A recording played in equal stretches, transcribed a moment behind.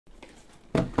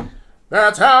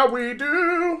That's how we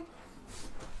do.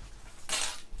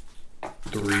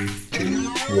 3, 2,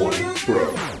 1,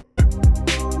 bro.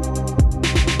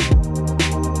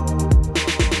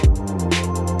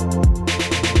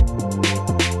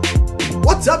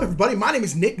 What's up, everybody? My name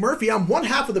is Nick Murphy. I'm one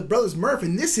half of the Brothers Murph,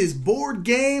 and this is Board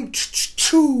Game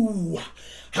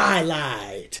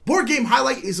Highlight. Board Game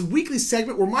Highlight is a weekly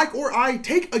segment where Mike or I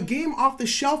take a game off the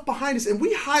shelf behind us and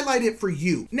we highlight it for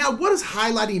you. Now, what does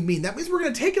highlighting mean? That means we're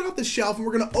going to take it off the shelf and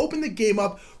we're going to open the game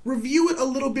up, review it a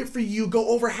little bit for you, go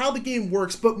over how the game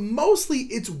works, but mostly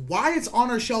it's why it's on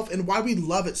our shelf and why we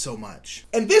love it so much.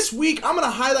 And this week, I'm going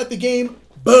to highlight the game,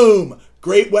 boom,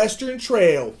 Great Western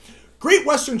Trail. Great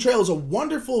Western Trail is a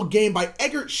wonderful game by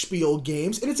Eggert Spiel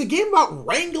Games, and it's a game about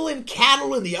wrangling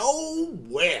cattle in the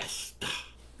Old West.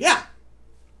 Yeah,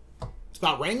 it's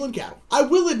about wrangling cattle. I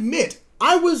will admit,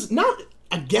 I was not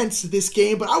against this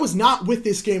game, but I was not with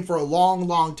this game for a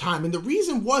long time. And the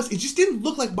reason was, it just didn't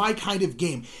look like my kind of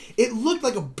game. It looked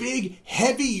like a big,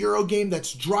 heavy Euro game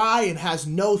that's dry and has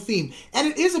no theme. And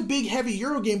it is a big, heavy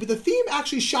Euro game, but the theme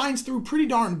actually shines through pretty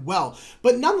darn well.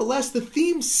 But nonetheless, the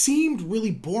theme seemed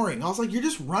really boring. I was like, you're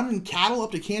just running cattle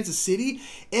up to Kansas City,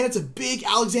 and it's a big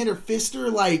Alexander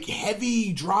Pfister, like,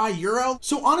 heavy, dry Euro.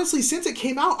 So honestly, since it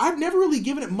came out, I've never really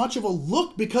given it much of a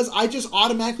look because I just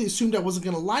automatically assumed I wasn't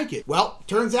going to like it. Well,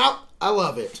 turns out, I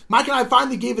love it. Mike and I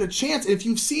finally gave it a chance, and if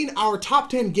you've seen our top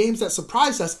 10 games that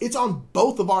surprised us, it's on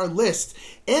both of our lists.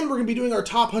 And we're going to be doing our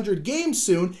top 100 games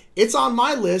soon. It's on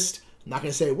my list. I'm not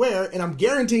going to say where, and I'm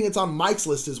guaranteeing it's on Mike's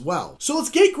list as well. So let's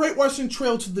get Great Western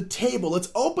Trail to the table.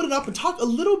 Let's open it up and talk a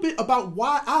little bit about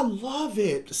why I love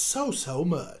it so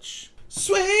much.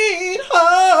 Sweet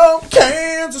home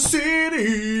Kansas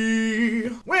City,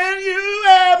 when you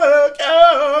ever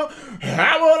go,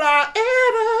 how will I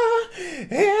ever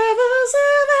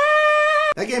say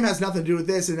that? That game has nothing to do with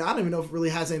this, and I don't even know if it really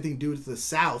has anything to do with the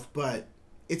South, but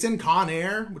it's in Con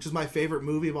Air, which is my favorite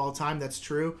movie of all time, that's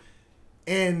true.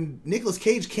 And Nicolas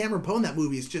Cage, Cameron Poe in that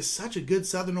movie is just such a good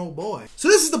Southern old boy. So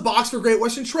this is the box for Great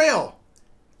Western Trail.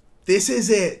 This is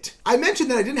it. I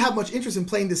mentioned that I didn't have much interest in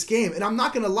playing this game, and I'm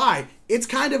not going to lie, it's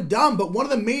kind of dumb, but one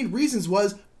of the main reasons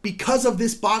was because of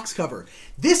this box cover.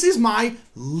 This is my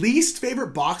least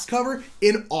favorite box cover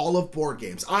in all of board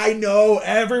games. I know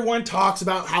everyone talks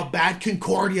about how bad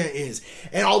Concordia is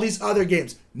and all these other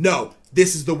games. No,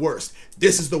 this is the worst.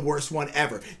 This is the worst one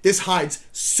ever. This hides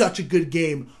such a good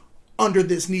game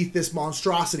underneath this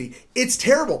monstrosity. It's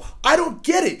terrible. I don't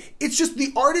get it. It's just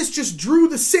the artist just drew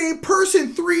the same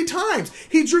person 3 times.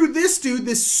 He drew this dude,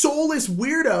 this soulless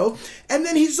weirdo, and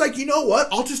then he's like, you know what?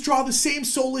 I'll just draw the same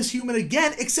soulless human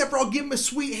again, except for I'll give him a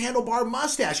sweet handlebar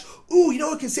mustache. Ooh, you know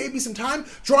what can save me some time?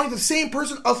 Drawing the same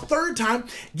person a 3rd time,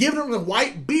 giving him a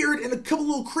white beard and a couple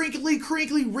little crinkly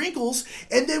wrinkles,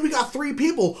 and then we got 3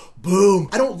 people. Boom.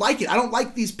 I don't like it. I don't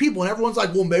like these people. And everyone's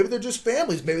like, well, maybe they're just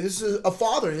families. Maybe this is a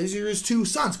father and these are his 2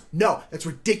 sons. No, that's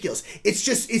ridiculous. It's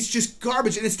just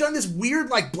garbage. And it's done this weird,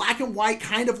 like, black and white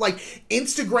kind of like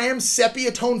Instagram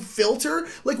sepia tone filter.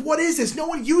 Like, what is this? No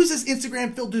one uses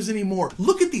Instagram filters anymore.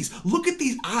 Look at these. Look at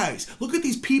these eyes. Look at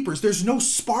these peepers. There's no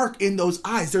spark in those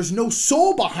eyes. There's no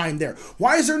soul behind there.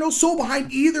 Why is there no soul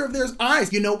behind either of their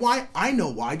eyes? You know why? I know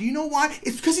why. Do you know why?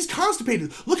 It's because he's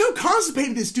constipated. Look how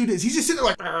constipated this dude is. He's just sitting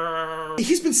there like,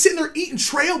 he's been sitting there eating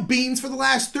trail beans for the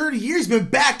last 30 years. He's been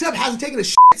backed up, hasn't taken a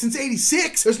shit since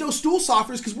 86. There's no stool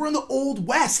softeners because we're in the Old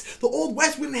West. The Old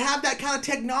West, we didn't have that kind of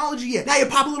technology yet. Now you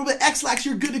pop a little bit X-Lax,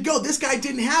 you're good to go. This guy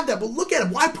didn't have that, but look at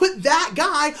him. Why put that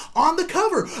guy on the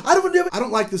cover? I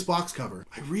don't like this box cover.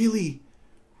 I really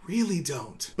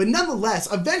don't. But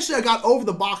nonetheless, eventually I got over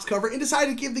the box cover and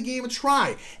decided to give the game a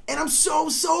try. And I'm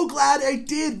so glad I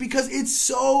did because it's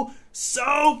so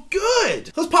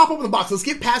good. Let's pop open the box. Let's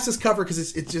get past this cover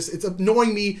because it's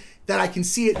annoying me that I can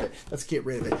see it. Let's get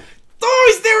rid of it.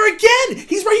 Oh, he's there again!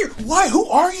 He's right here. Why? Who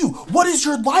are you? What is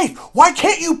your life? Why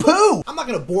can't you poo? I'm not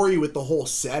gonna bore you with the whole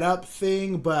setup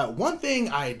thing, but one thing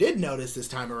I did notice this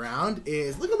time around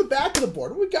is look at the back of the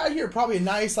board. What we got here? Probably a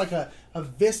nice, like a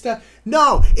Vista.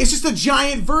 No, it's just a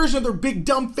giant version of their big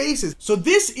dumb faces. So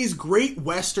this is Great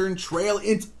Western Trail.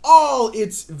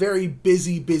 It's very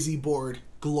busy board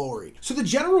glory. So the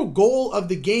general goal of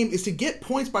the game is to get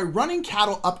points by running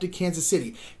cattle up to Kansas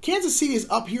City. Kansas City is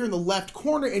up here in the left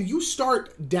corner and you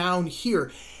start down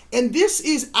here. And this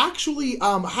is actually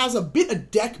has a bit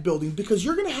of deck building because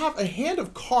you're going to have a hand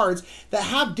of cards that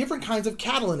have different kinds of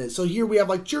cattle in it. So here we have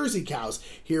like Jersey cows.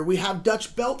 Here we have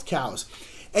Dutch belt cows.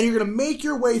 And you're going to make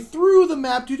your way through the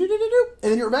map, and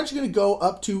then you're eventually going to go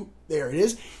up to there it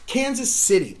is, Kansas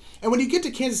City. And when you get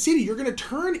to Kansas City, you're going to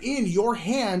turn in your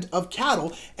hand of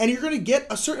cattle, and you're going to get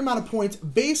a certain amount of points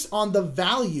based on the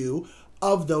value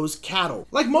of those cattle.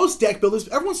 Like most deck builders,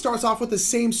 everyone starts off with the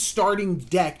same starting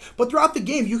deck, but throughout the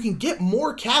game, you can get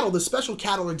more cattle. The special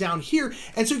cattle are down here,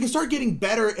 and so you can start getting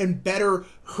better and better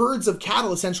herds of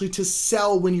cattle essentially to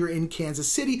sell when you're in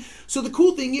Kansas City. So the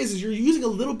cool thing is you're using a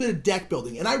little bit of deck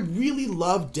building, and I really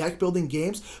love deck building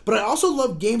games, but I also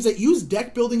love games that use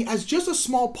deck building as just a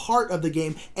small part of the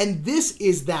game, and this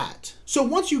is that. So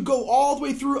once you go all the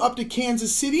way through up to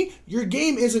Kansas City, your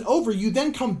game isn't over. You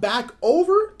then come back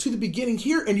over to the beginning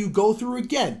here, and you go through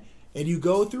again, and you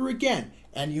go through again,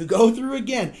 and you go through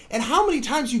again. And how many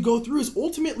times you go through is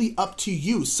ultimately up to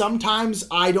you. Sometimes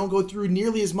I don't go through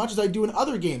nearly as much as I do in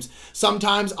other games.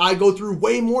 Sometimes I go through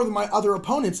way more than my other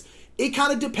opponents. It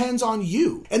kind of depends on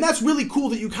you. And that's really cool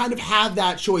that you kind of have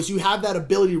that choice. You have that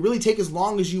ability to really take as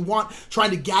long as you want,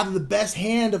 trying to gather the best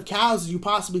hand of cows as you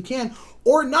possibly can,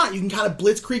 or not. You can kind of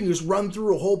blitzkrieg and just run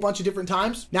through a whole bunch of different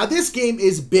times. Now this game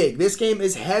is big. This game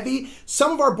is heavy.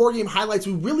 Some of our board game highlights,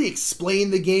 we really explain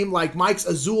the game, like Mike's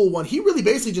Azul one. He really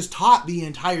basically just taught the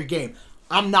entire game.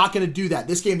 I'm not going to do that.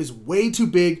 This game is way too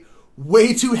big,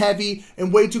 way too heavy,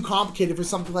 and way too complicated for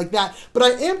something like that. But I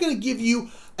am going to give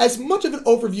you as much of an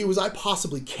overview as I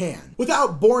possibly can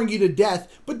without boring you to death.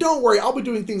 But don't worry, I'll be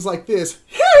doing things like this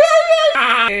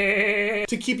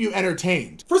to keep you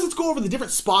entertained. First, let's go over the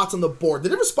different spots on the board. The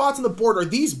different spots on the board are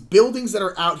these buildings that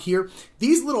are out here,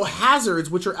 these little hazards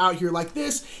which are out here like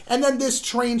this, and then this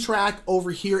train track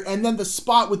over here, and then the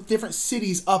spot with different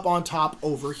cities up on top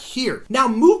over here. Now,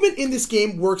 movement in this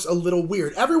game works a little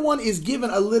weird. Everyone is given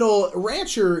a little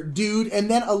rancher dude and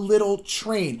then a little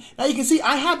train. Now you can see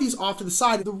I have these off to the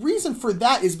side. The reason for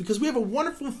that is because we have a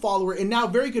wonderful follower and now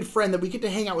very good friend that we get to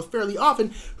hang out with fairly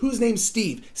often, whose name's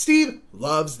Steve. Steve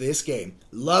loves this game.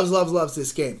 Loves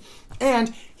this game.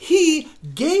 And he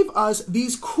gave us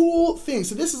these cool things.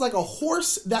 So this is like a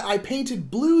horse that I painted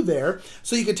blue there,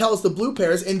 so you can tell us the blue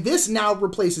pairs, and this now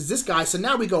replaces this guy. So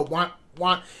now we go want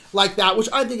like that, which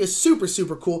I think is super,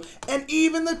 super cool. And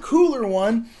even the cooler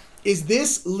one is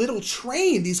this little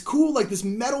train, these cool, like this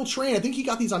metal train. I think he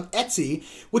got these on Etsy,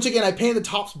 which again, I painted the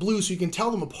tops blue so you can tell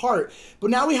them apart.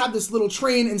 But now we have this little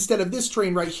train instead of this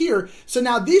train right here. So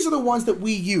now these are the ones that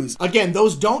we use. Again,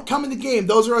 those don't come in the game.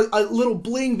 Those are a little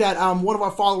bling that one of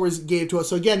our followers gave to us.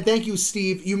 So again, thank you,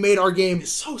 Steve. You made our game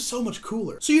so much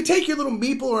cooler. So you take your little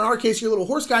meeple, or in our case, your little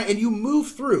horse guy, and you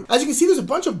move through. As you can see, there's a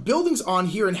bunch of buildings on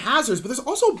here and hazards, but there's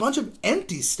also a bunch of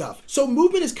empty stuff. So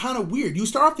movement is kind of weird. You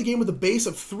start off the game with a base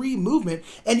of 3 movement,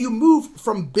 and you move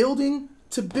from building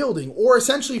to building, or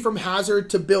essentially from hazard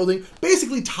to building,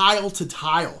 basically tile to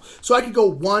tile. So I could go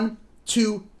 1,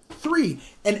 2, 3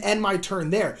 and end my turn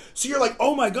there. So you're like,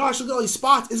 oh my gosh, look at all these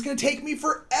spots. It's going to take me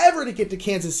forever to get to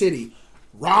Kansas City.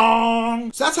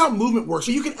 Wrong. So that's how movement works.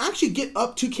 So you can actually get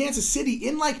up to Kansas City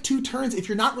in like 2 turns if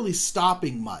you're not really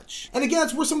stopping much. And again,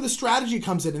 that's where some of the strategy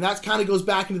comes in. And that kind of goes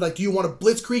back into like, do you want to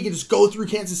blitzkrieg and just go through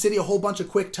Kansas City a whole bunch of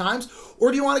quick times? Or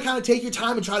do you want to kind of take your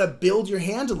time and try to build your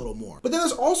hand a little more? But then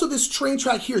there's also this train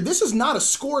track here. This is not a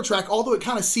score track, although it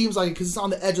kind of seems like it because it's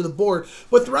on the edge of the board.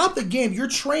 But throughout the game, your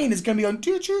train is going to be on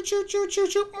choo choo choo choo choo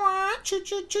choo wah, choo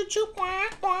choo choo choo wah,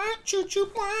 wah, choo choo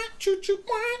wah, choo choo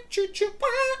wah, choo choo wah.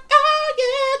 Oh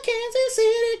yeah, Kansas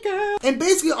City girl. And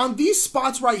basically on these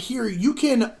spots right here, you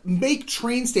can make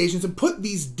train stations and put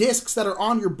these discs that are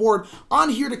on your board on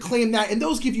here to claim that, and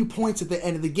those give you points at the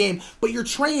end of the game. But your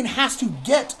train has to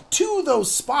get to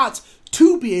those spots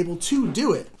to be able to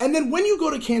do it. And then when you go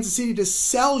to Kansas City to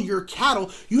sell your cattle,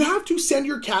 you have to send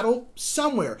your cattle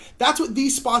somewhere. That's what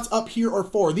these spots up here are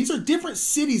for. These are different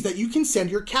cities that you can send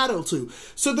your cattle to.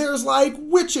 So there's like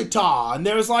Wichita, and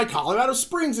there's like Colorado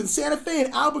Springs and Santa Fe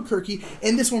and Albuquerque,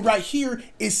 and this one right here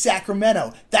is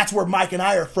Sacramento. That's where Mike and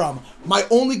I are from. My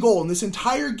only goal in this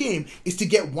entire game is to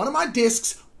get one of my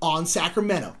discs on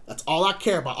Sacramento. That's all I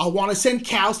care about. I want to send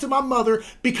cows to my mother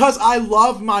because I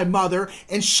love my mother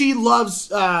and she loves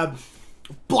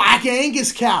Black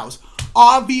Angus cows,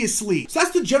 obviously. So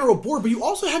that's the general board, but you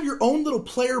also have your own little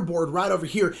player board right over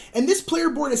here. And this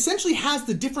player board essentially has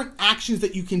the different actions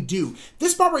that you can do.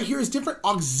 This part right here is different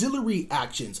auxiliary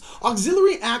actions.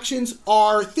 Auxiliary actions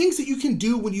are things that you can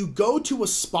do when you go to a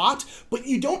spot, but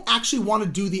you don't actually want to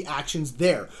do the actions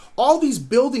there. All these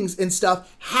buildings and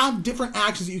stuff have different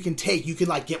actions that you can take. You can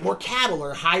like get more cattle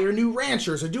or hire new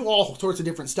ranchers or do all sorts of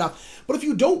different stuff. But if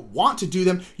you don't want to do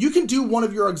them, you can do one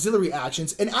of your auxiliary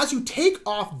actions. And as you take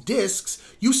off discs,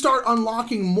 discs, you start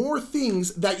unlocking more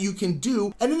things that you can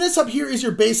do. And then this up here is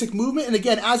your basic movement. And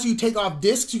again, as you take off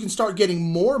discs, you can start getting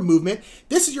more movement.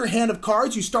 This is your hand of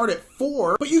cards. You start at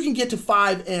 4, but you can get to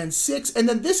 5 and 6. And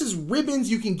then this is ribbons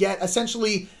you can get.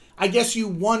 Essentially, I guess you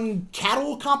won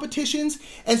cattle competitions.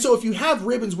 And so if you have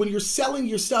ribbons, when you're selling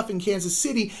your stuff in Kansas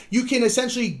City, you can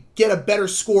essentially get a better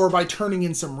score by turning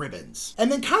in some ribbons.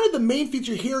 And then kind of the main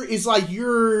feature here is like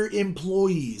your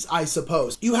employees, I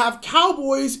suppose. You have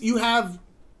cowboys, you have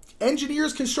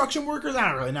engineers, construction workers, I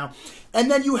don't really know. And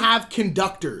then you have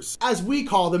conductors, as we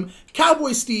call them,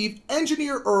 Cowboy Steve,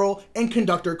 Engineer Earl, and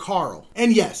Conductor Carl.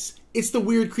 And yes, it's the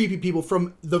weird, creepy people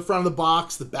from the front of the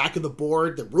box, the back of the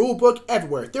board, the rule book,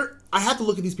 everywhere. I have to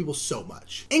look at these people so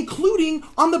much, including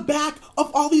on the back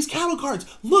of all these cattle cards.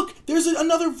 Look, there's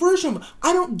another version of them.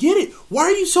 I don't get it. Why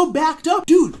are you so backed up?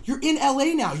 Dude, you're in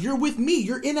LA now. You're with me.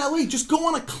 You're in LA. Just go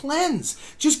on a cleanse.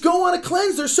 Just go on a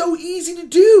cleanse. They're so easy to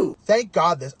do. Thank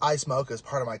God this ice mocha is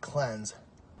part of my cleanse.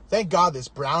 Thank God this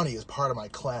brownie is part of my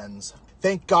cleanse.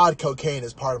 Thank God cocaine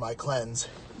is part of my cleanse.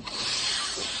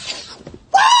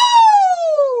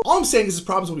 All I'm saying is this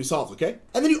problems will be solved, okay?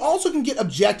 And then you also can get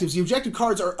objectives. The objective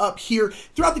cards are up here.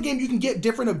 Throughout the game, you can get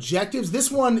different objectives.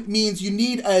 This one means you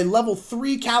need a level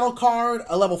 3 cattle card,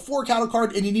 a level 4 cattle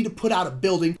card, and you need to put out a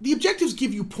building. The objectives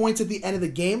give you points at the end of the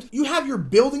game. You have your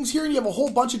buildings here, and you have a whole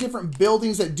bunch of different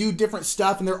buildings that do different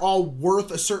stuff, and they're all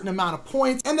worth a certain amount of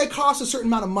points, and they cost a certain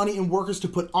amount of money and workers to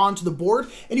put onto the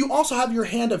board. And you also have your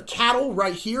hand of cattle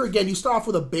right here. Again, you start off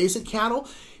with a basic cattle.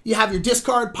 You have your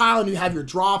discard pile and you have your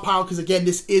draw pile because, again,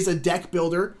 this is a deck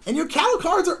builder. And your cattle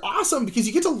cards are awesome because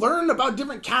you get to learn about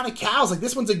different kind of cows. Like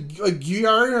this one's a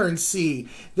Guernsey.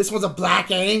 This one's a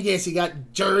Black Angus. You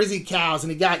got Jersey cows,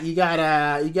 and you got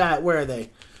where are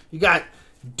they? You got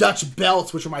Dutch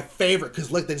belts, which are my favorite because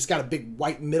look, they just got a big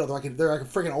white middle. They're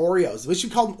like freaking Oreos. We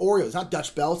should call them Oreos, not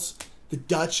Dutch belts. The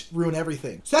Dutch ruin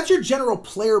everything. So that's your general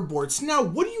player board. So now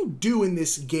what do you do in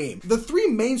this game? The 3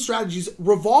 main strategies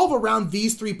revolve around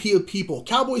these 3 people,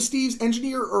 Cowboy Steve's,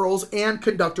 Engineer Earl's, and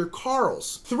Conductor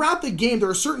Carl's. Throughout the game, there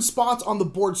are certain spots on the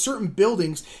board, certain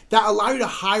buildings that allow you to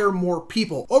hire more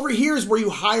people. Over here is where you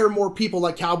hire more people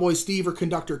like Cowboy Steve or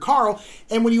Conductor Carl.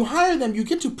 And when you hire them, you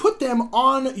get to put them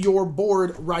on your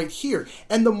board right here.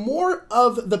 And the more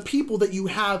of the people that you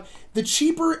have, the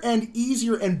cheaper and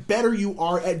easier and better you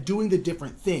are at doing the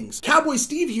different things. Cowboy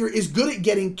Steve here is good at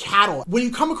getting cattle. When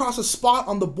you come across a spot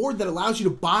on the board that allows you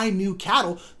to buy new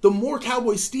cattle, the more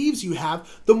Cowboy Steves you have,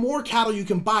 the more cattle you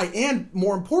can buy, and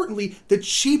more importantly, the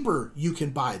cheaper you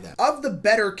can buy them. Of the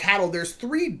better cattle, there's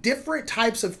 3 different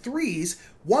types of 3s,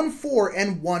 1 4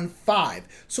 and 1 5.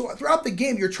 So throughout the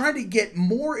game, you're trying to get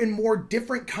more and more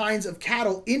different kinds of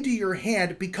cattle into your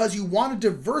hand because you want to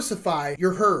diversify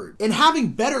your herd. And having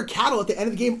better cattle at the end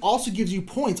of the game also gives you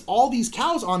points. All these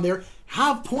cows on there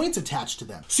have points attached to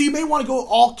them. So you may want to go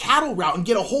all cattle route and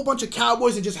get a whole bunch of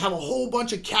cowboys and just have a whole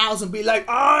bunch of cows and be like,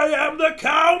 I am the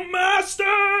cow master.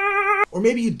 Or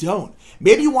maybe you don't.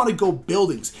 Maybe you want to go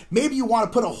buildings. Maybe you want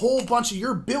to put a whole bunch of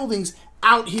your buildings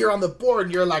out here on the board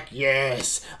and you're like,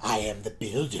 yes, I am the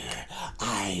builder.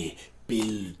 I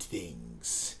build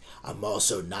things. I'm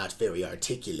also not very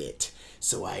articulate,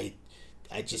 so I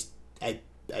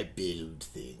build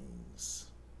things.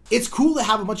 It's cool to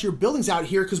have a bunch of your buildings out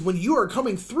here because when you are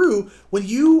coming through, when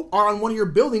you are on one of your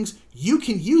buildings, you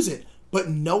can use it, but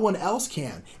no one else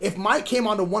can. If Mike came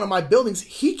onto one of my buildings,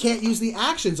 he can't use the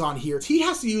actions on here. He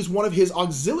has to use one of his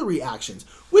auxiliary actions,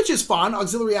 which is fun.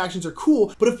 Auxiliary actions are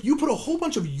cool, but if you put a whole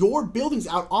bunch of your buildings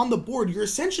out on the board, you're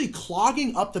essentially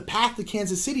clogging up the path to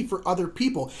Kansas City for other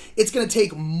people. It's gonna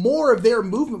take more of their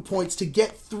movement points to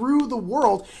get through the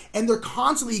world, and they're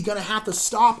constantly gonna have to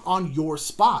stop on your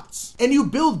spots. And you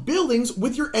build buildings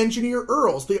with your Engineer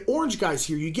Earls, the orange guys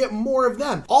here, you get more of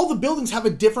them. All the buildings have a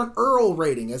different Earl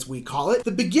rating, as we call it.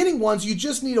 The beginning ones, you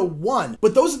just need a 1,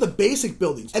 but those are the basic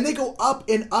buildings, and they go up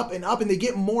and up and up, and they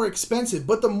get more expensive,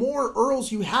 but the more Earls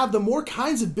you have, the more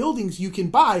kinds of buildings you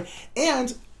can buy,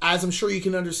 and as I'm sure you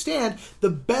can understand, the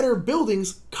better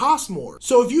buildings cost more.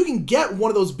 So if you can get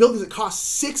one of those buildings that costs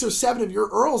 6 or 7 of your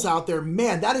Earls out there,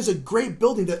 man, that is a great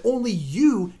building that only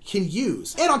you can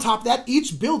use. And on top of that,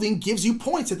 each building gives you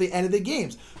points at the end of the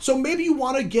games. So maybe you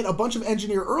want to get a bunch of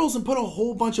Engineer Earls and put a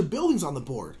whole bunch of buildings on the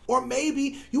board. Or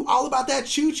maybe you all about that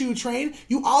choo-choo train,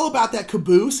 you all about that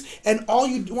caboose, and all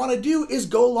you want to do is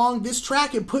go along this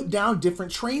track and put down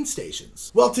different train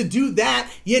stations. Well, to do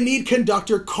that, you need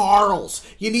Conductor Carls.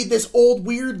 You you need this old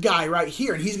weird guy right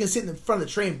here, and he's gonna sit in the front of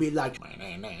the train and be like,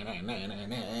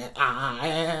 I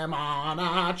am on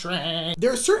a train.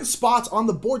 There are certain spots on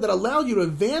the board that allow you to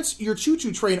advance your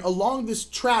choo-choo train along this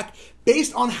track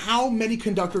based on how many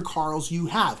conductor Carls you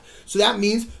have. So that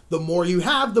means the more you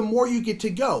have, the more you get to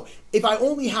go. If I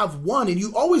only have one, and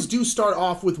you always do start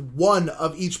off with one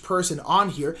of each person on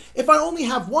here, if I only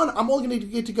have one, I'm only gonna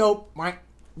get to go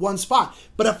one spot.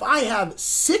 But if I have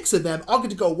 6 of them, I'll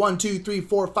get to go 1, 2, 3,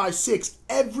 4, 5, 6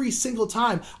 every single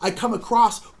time I come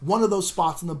across one of those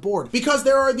spots on the board. Because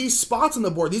there are these spots on the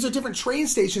board. These are different train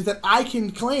stations that I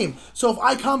can claim. So if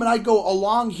I come and I go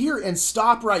along here and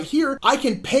stop right here, I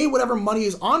can pay whatever money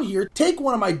is on here, take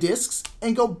one of my discs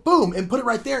and go boom and put it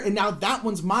right there, and now that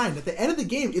one's mine. At the end of the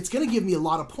game, it's gonna give me a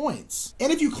lot of points.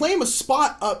 And if you claim a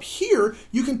spot up here,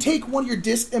 you can take one of your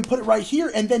discs and put it right here,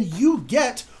 and then you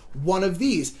get one of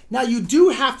these. Now you do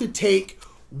have to take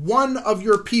one of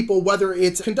your people, whether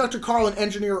it's Conductor Carl, an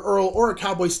Engineer Earl, or a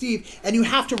Cowboy Steve, and you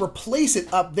have to replace it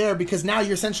up there because now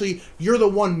you're the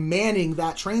one manning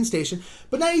that train station.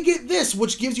 But now you get this,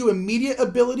 which gives you immediate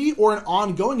ability or an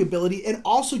ongoing ability, and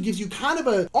also gives you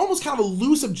almost kind of a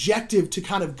loose objective to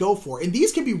kind of go for. And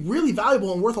these can be really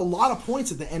valuable and worth a lot of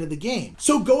points at the end of the game.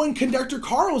 So going Conductor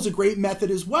Carl is a great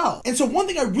method as well. And so one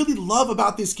thing I really love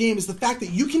about this game is the fact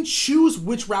that you can choose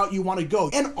which route you want to go.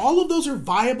 And all of those are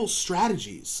viable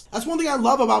strategies. That's one thing I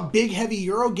love about big, heavy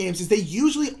Euro games is they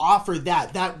usually offer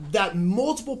that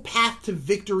multiple path to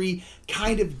victory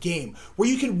kind of game where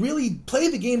you can really play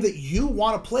the game that you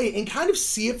want to play and kind of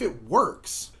see if it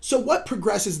works. So what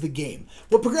progresses the game?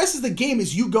 What progresses the game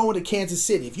is you go into Kansas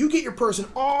City. If you get your person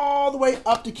all the way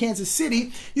up to Kansas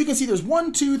City, you can see there's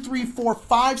 1, 2, 3, 4,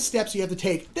 5 steps you have to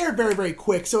take. They're very, very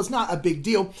quick, so it's not a big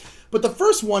deal. But the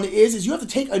first one is you have to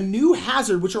take a new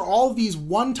hazard, which are all of these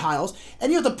 1 tiles,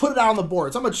 and you have to put it out on the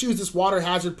board. So I'm going to choose this water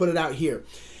hazard, put it out here.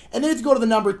 And then you have to go to the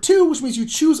number 2, which means you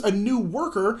choose a new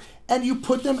worker, and you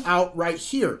put them out right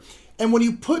here. And when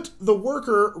you put the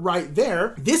worker right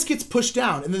there, this gets pushed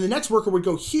down. And then the next worker would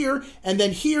go here, and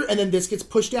then this gets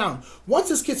pushed down. Once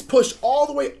this gets pushed all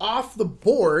the way off the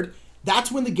board,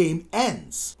 that's when the game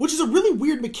ends, which is a really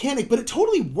weird mechanic, but it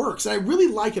totally works, and I really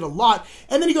like it a lot.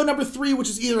 And then you go number 3, which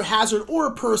is either a hazard or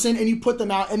a person, and you put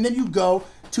them out, and then you go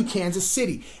to Kansas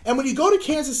City. And when you go to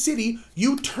Kansas City,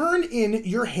 you turn in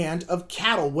your hand of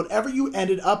cattle, whatever you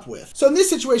ended up with. So in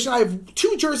this situation, I have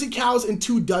 2 Jersey cows and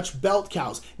 2 Dutch belt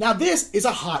cows. Now this is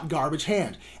a hot garbage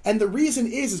hand. And the reason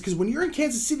is because when you're in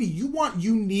Kansas City, you want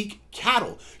unique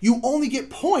cattle. You only get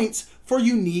points for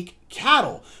unique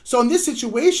cattle. So in this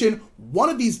situation, one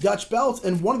of these Dutch belts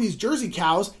and one of these Jersey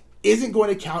cows isn't going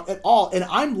to count at all. And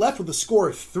I'm left with a score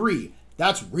of 3.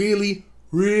 That's really,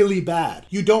 really bad.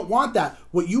 You don't want that.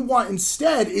 What you want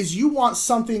instead is you want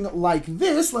something like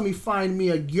this. Let me find me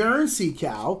a Guernsey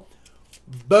cow.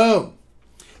 Boom.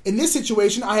 In this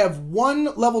situation, I have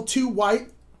 1 level 2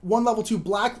 white, 1 level 2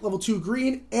 black, level 2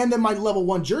 green, and then my level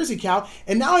 1 Jersey cow.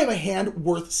 And now I have a hand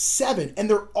worth 7, and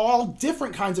they're all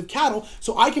different kinds of cattle.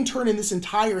 So I can turn in this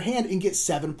entire hand and get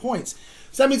 7 points.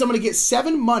 So that means I'm going to get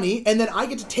 7 money, and then I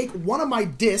get to take one of my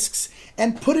discs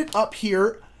and put it up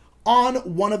here on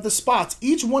one of the spots.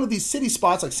 Each one of these city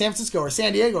spots, like San Francisco or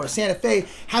San Diego or Santa Fe,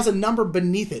 has a number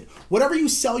beneath it. Whatever you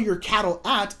sell your cattle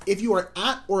at, if you are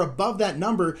at or above that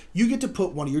number, you get to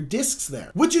put one of your discs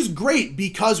there, which is great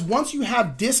because once you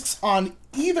have discs on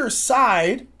either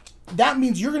side, that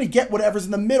means you're going to get whatever's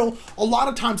in the middle. A lot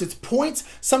of times it's points.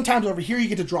 Sometimes over here you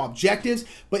get to draw objectives.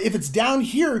 But if it's down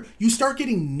here, you start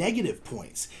getting negative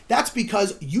points. That's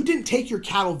because you didn't take your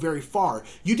cattle very far.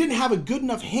 You didn't have a good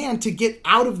enough hand to get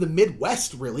out of the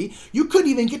Midwest, really. You couldn't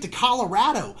even get to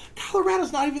Colorado.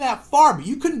 Colorado's not even that far, but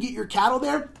you couldn't get your cattle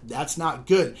there. That's not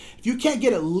good. If you can't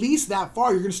get at least that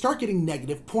far, you're going to start getting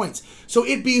negative points. So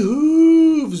it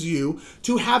behooves you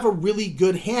to have a really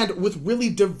good hand with really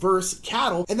diverse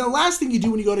cattle. And the last thing you do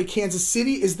when you go to Kansas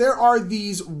City is there are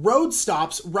these road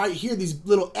stops right here, these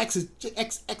little X's,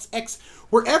 X.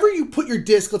 Wherever you put your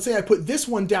disc, let's say I put this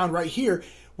one down right here,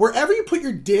 wherever you put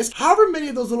your disc, however many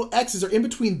of those little X's are in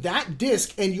between that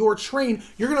disc and your train,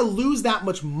 you're going to lose that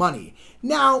much money.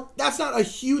 Now, that's not a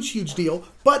huge deal,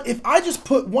 but if I just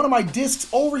put one of my discs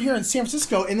over here in San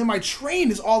Francisco and then my train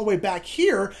is all the way back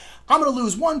here, I'm going to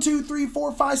lose $1, 2, 3,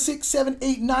 4, 5, 6, 7,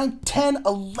 8, 9, 10,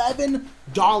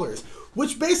 $11,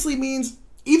 which basically means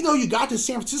even though you got to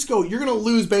San Francisco, you're going to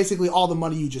lose basically all the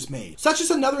money you just made. So that's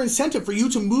just another incentive for you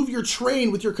to move your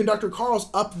train with your conductor cars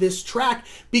up this track,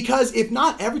 because if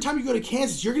not, every time you go to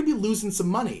Kansas, you're going to be losing some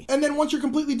money. And then once you're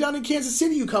completely done in Kansas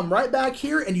City, you come right back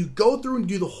here and you go through and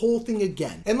do the whole thing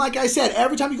again. And like I said,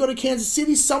 every time you go to Kansas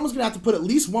City, someone's going to have to put at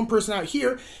least one person out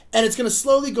here, and it's going to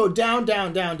slowly go down,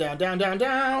 down, down, down, down, down,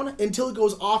 down, until it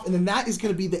goes off, and then that is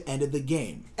going to be the end of the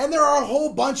game. And there are a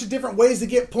whole bunch of different ways to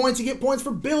get points. You get points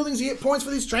for buildings, you get points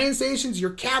for these train stations,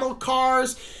 your cattle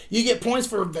cars, you get points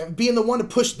for being the one to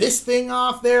push this thing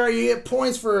off there, you get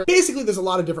points for, basically there's a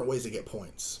lot of different ways to get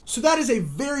points. So that is a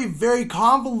very, very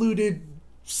convoluted,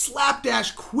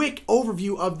 slapdash quick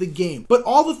overview of the game. But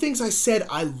all the things I said,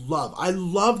 I love. I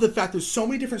love the fact there's so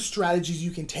many different strategies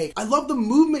you can take. I love the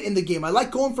movement in the game. I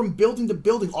like going from building to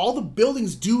building. All the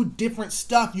buildings do different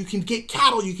stuff. You can get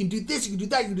cattle, you can do this, you can do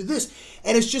that, you can do this.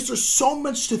 And it's just, there's so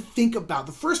much to think about.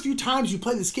 The first few times you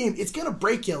play this game, it's gonna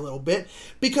break you a little bit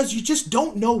because you just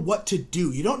don't know what to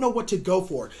do. You don't know what to go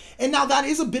for. And now that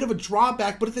is a bit of a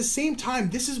drawback, but at the same time,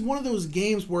 this is one of those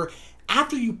games where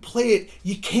after you play it,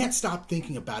 you can't stop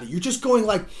thinking about it. You're just going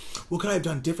like, what could I have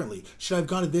done differently? Should I have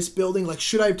gone to this building? Like,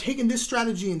 should I have taken this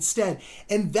strategy instead?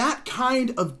 And that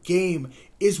kind of game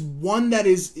is one that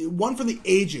is one for the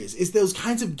ages. Is those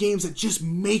kinds of games that just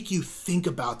make you think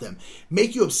about them,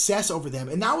 make you obsess over them.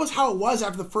 And that was how it was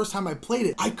after the first time I played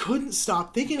it. I couldn't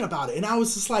stop thinking about it. And I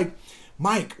was just like,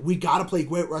 Mike, we gotta play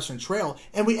Great Western Trail.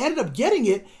 And we ended up getting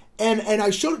it, and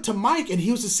I showed it to Mike, and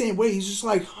he was the same way. He's just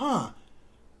like,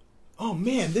 oh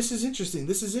man, this is interesting.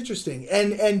 This is interesting.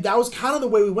 And that was kind of the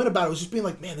way we went about it. It was just being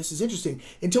like, man, this is interesting.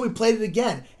 Until we played it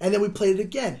again. And then we played it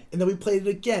again. And then we played it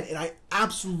again. And I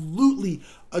absolutely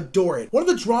adore it. One of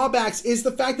the drawbacks is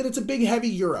the fact that it's a big, heavy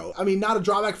Euro. I mean, not a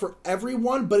drawback for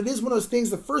everyone, but it is one of those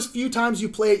things, the first few times you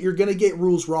play it, you're going to get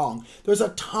rules wrong. There's a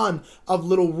ton of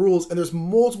little rules. And there's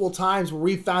multiple times where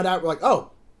we found out, we're like, oh,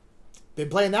 been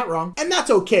playing that wrong. And that's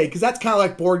okay, because that's kind of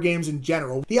like board games in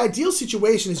general. The ideal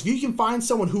situation is if you can find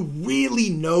someone who really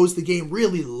knows the game,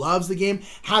 really loves the game,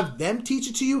 have them teach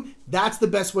it to you. That's the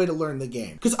best way to learn the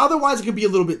game, because otherwise it could be a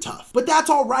little bit tough. But that's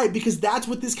all right, because that's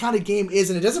what this kind of game is,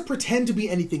 and it doesn't pretend to be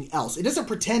anything else. It doesn't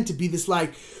pretend to be this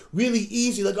like really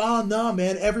easy, like, oh no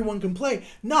man, everyone can play.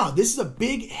 No, this is a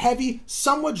big, heavy,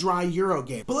 somewhat dry Euro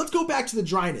game. But let's go back to the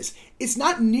dryness. It's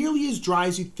not nearly as dry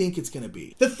as you think it's going to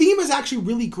be. The theme is actually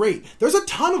really great. There's a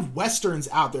ton of Westerns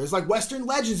out there. It's like Western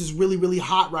Legends is really, really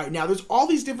hot right now. There's all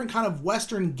these different kind of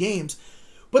Western games,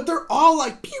 but they're all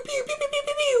like pew, pew, pew, pew, pew,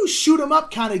 pew, pew, shoot 'em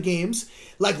up kind of games.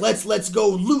 Like, let's go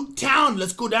loot town,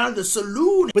 let's go down to the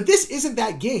saloon. But this isn't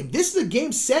that game. This is a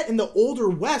game set in the older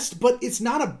West, but it's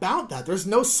not about that. There's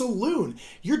no saloon.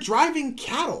 You're driving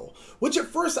cattle, which at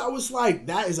first I was like,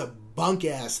 that is a bunk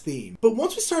ass theme. But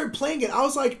once we started playing it, I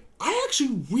was like, I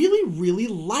actually really, really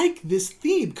like this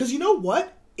theme, because you know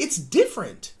what? It's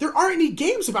different. There aren't any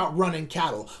games about running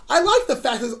cattle. I like the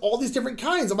fact that there's all these different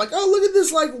kinds. I'm like, oh, look at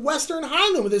this like Western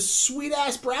Highland with this sweet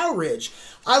ass brow ridge.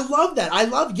 I love that. I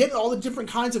love getting all the different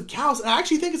kinds of cows. And I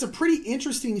actually think it's a pretty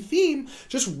interesting theme,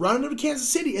 just running them to Kansas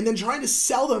City and then trying to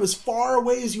sell them as far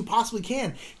away as you possibly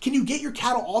can. Can you get your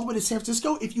cattle all the way to San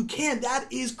Francisco? If you can, that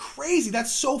is crazy.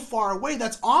 That's so far away.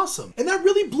 That's awesome. And that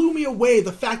really blew me away,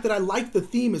 the fact that I liked the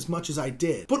theme as much as I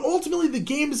did. But ultimately, the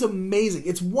game is amazing.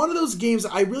 It's one of those games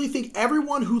that I really think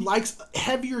everyone who likes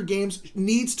heavier games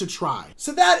needs to try.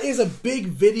 So that is a big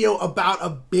video about a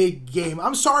big game.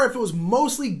 I'm sorry if it was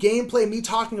mostly gameplay, me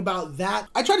talking about that.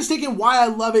 I tried to stick in why I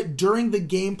love it during the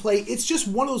gameplay. It's just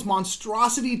one of those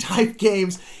monstrosity type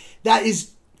games that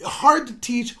is hard to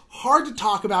teach, hard to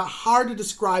talk about, hard to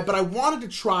describe, but I wanted to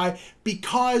try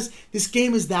because this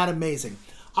game is that amazing.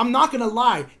 I'm not gonna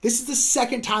lie, this is the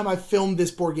second time I've filmed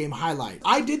this board game highlight.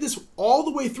 I did this all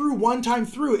the way through, one time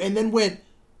through, and then went,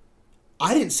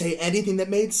 I didn't say anything that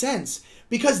made sense,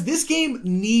 because this game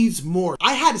needs more.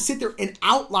 I had to sit there and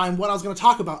outline what I was going to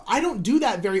talk about. I don't do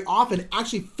that very often,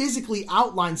 actually physically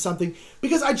outline something,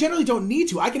 because I generally don't need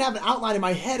to. I can have an outline in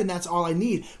my head and that's all I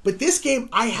need. But this game,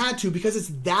 I had to, because it's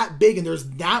that big and there's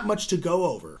that much to go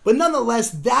over. But nonetheless,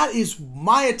 that is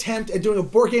my attempt at doing a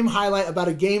board game highlight about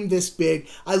a game this big.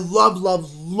 I love,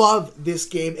 love, love this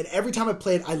game, and every time I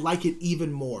play it, I like it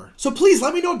even more. So please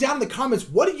let me know down in the comments,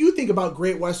 what do you think about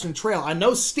Great Western Trail? I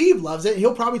know Steve loves it, and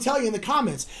he'll probably tell you in the comments.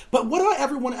 But what about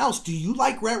everyone else? Do you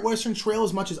like Great Western Trail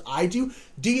as much as I do?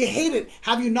 Do you hate it?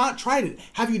 Have you not tried it?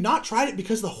 Have you not tried it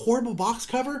because of the horrible box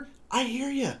cover? I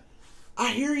hear you.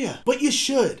 I hear ya, but you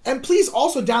should. And please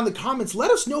also down in the comments,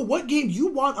 let us know what game you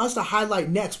want us to highlight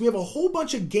next. We have a whole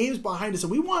bunch of games behind us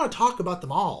and we want to talk about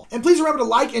them all. And please remember to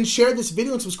like and share this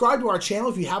video and subscribe to our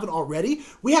channel if you haven't already.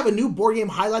 We have a new board game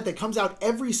highlight that comes out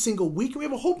every single week. And we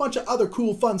have a whole bunch of other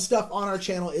cool, fun stuff on our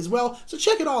channel as well. So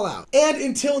check it all out. And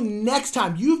until next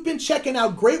time, you've been checking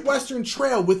out Great Western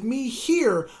Trail with me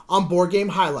here on Board Game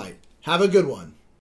Highlight. Have a good one.